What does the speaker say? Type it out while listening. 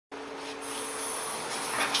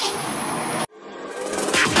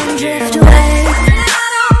drift away.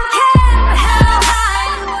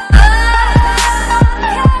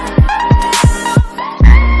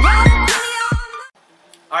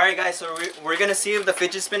 Alright guys, so we're gonna see if the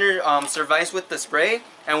fidget spinner survives with the spray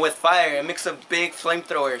and with fire. It makes a big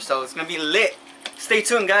flamethrower, so it's gonna be lit. Stay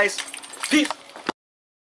tuned guys. Peace!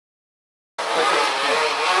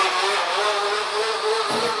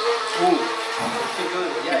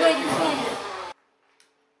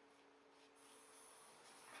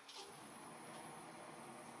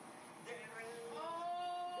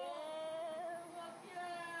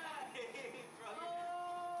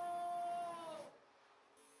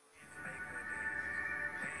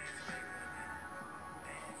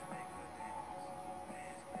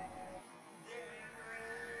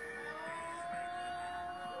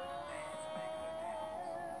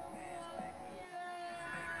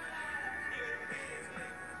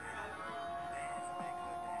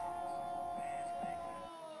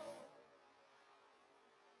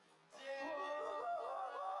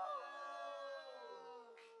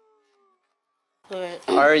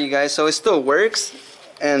 Alright you guys, so it still works,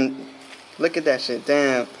 and look at that shit,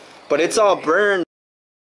 damn. But it's all burned.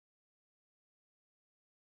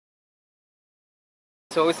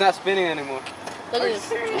 So it's not spinning anymore. Look at this.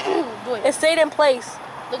 Do it. It stayed in place.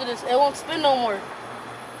 Look at this. It won't spin no more.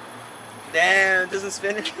 Damn, it doesn't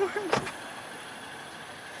spin anymore.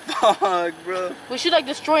 Fuck, bro. We should like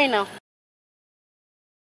destroy it now.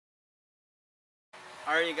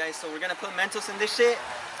 Alright you guys, so we're gonna put Mentos in this shit.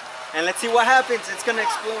 And let's see what happens. It's gonna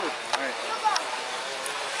explode. Alright.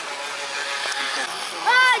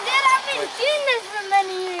 Ah, Dad, I've been seeing this for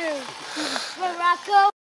many years. Morocco.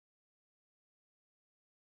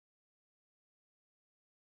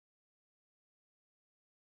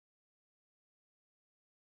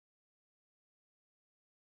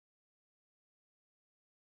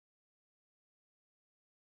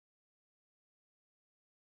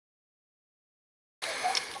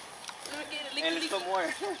 And let's put more.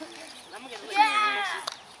 Yeah.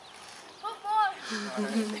 Put more.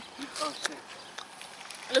 Right. Oh shit.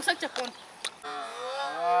 It looks like Japón.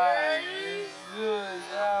 Alright.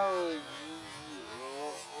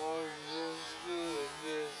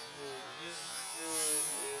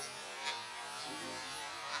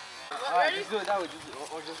 Just do it that way,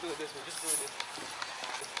 or just do it this way. Just do it this way.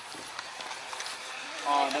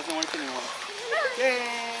 Oh, it doesn't work anymore. Yay!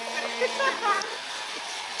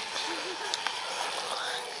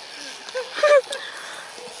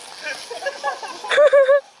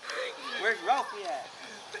 Where's Ralphie at?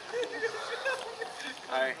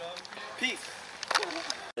 Alright. Peace.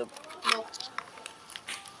 No.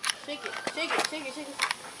 Shake it, shake it, shake it, shake it.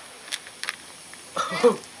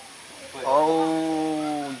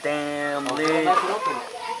 Oh, damn, lit. Do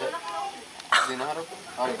you know how to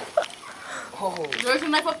open? Oh. There's a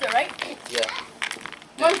knife up there, right? Yeah.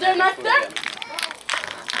 Was there a knife there?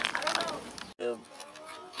 Yeah.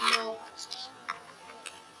 No.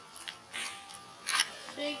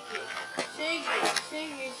 Shake it, shake it,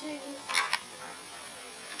 shake it, shake it.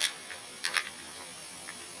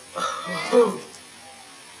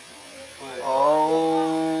 Oh,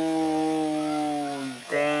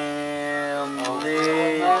 damn,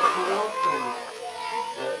 lit.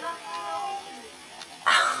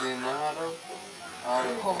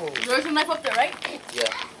 There's a knife up there, right?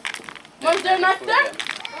 Yeah. Was there a knife there?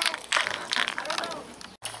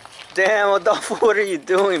 Damn, Adolfo, what are you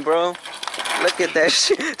doing, bro? Look at that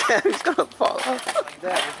shit. Damn, he's gonna fall off. Like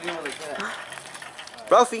that, just leave it like that.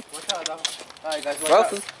 Ralphie. Watch out, Adolfo. Alright guys, watch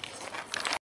Ralphie. out.